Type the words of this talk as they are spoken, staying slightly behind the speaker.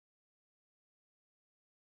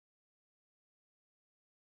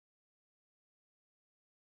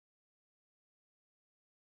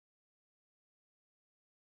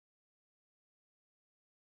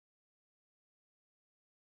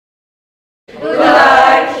Good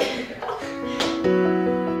luck!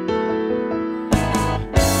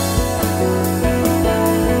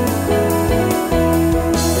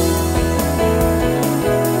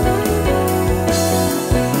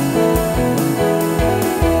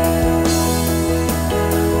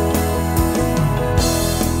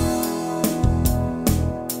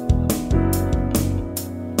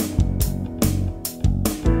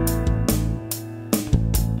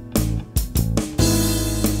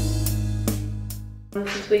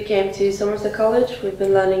 Since we came to Somerset College, we've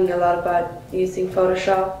been learning a lot about using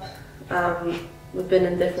Photoshop. We've been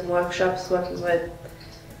in different workshops working with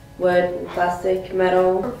wood and plastic,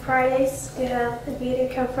 metal. On Fridays we have a meeting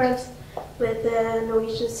conference with the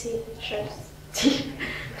Norwegian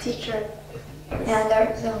teacher. Yeah,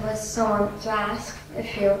 there was someone to ask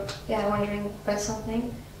if you're wondering about something.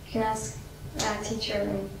 You can ask a teacher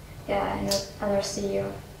and they'll see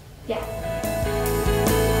you. Yeah.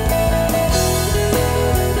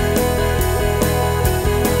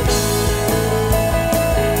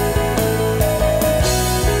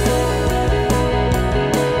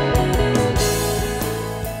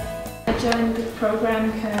 I joined the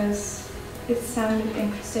program because it sounded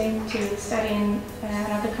interesting to study in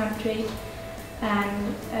another country,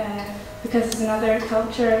 and because it's another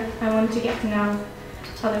culture, I wanted to get to know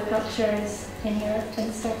other cultures in Europe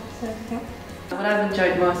and stuff. So yeah. What I've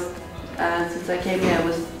enjoyed most since I came here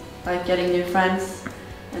was like getting new friends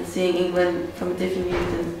and seeing England from a different view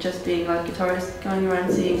than just being like a tourist, going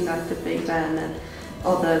around seeing like the Big Ben and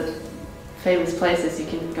all the famous places you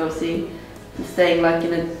can go see. And staying like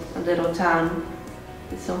in a little town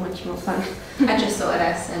is so much more fun. I just saw it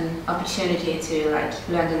as an opportunity to like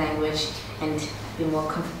learn the language and be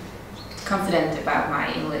more confident about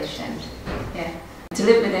my English, and yeah. To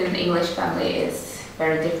live within an English family is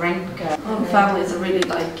very different because all families are really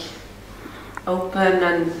like open,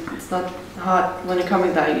 and it's not hard when you're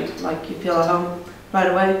coming there. You feel at home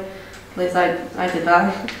right away. At least I did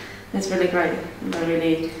that. It's really great. They're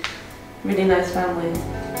really nice family.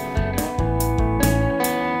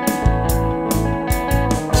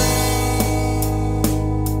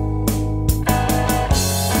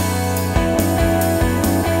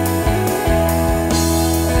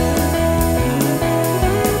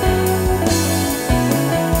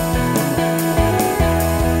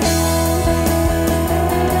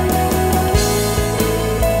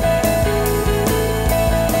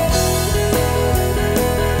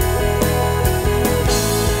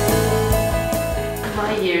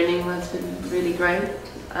 My year in England's been really great,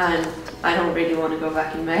 and I don't really want to go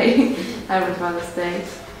back in May. I would rather stay,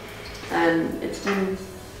 and it's been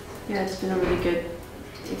a really good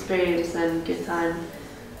experience and good time.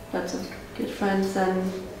 Lots of good friends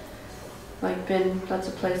and like been lots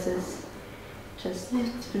of places. Just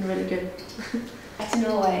it's been really good. Back to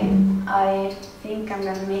Norway. I think I'm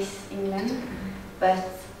gonna miss England, but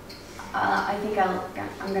I think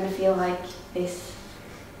I'm gonna feel like this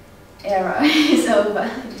era is over.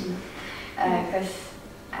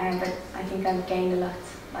 But I think I've gained a lot,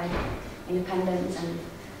 like independence and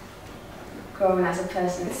grown as a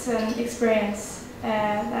person. It's an experience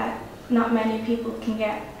that not many people can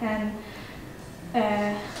get, and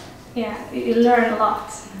you learn a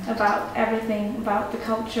lot about everything, about the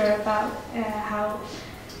culture, about how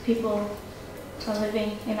people are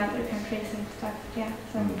living in other countries and stuff. Yeah.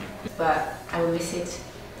 So. But I will visit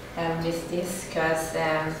this because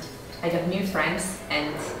I got new friends,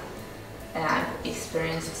 and I've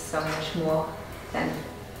experienced so much more than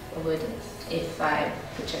I would if I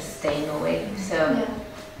could just stay in Norway. So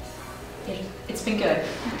it's been good.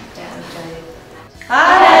 Yeah, I'm enjoying it.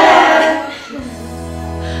 Hi!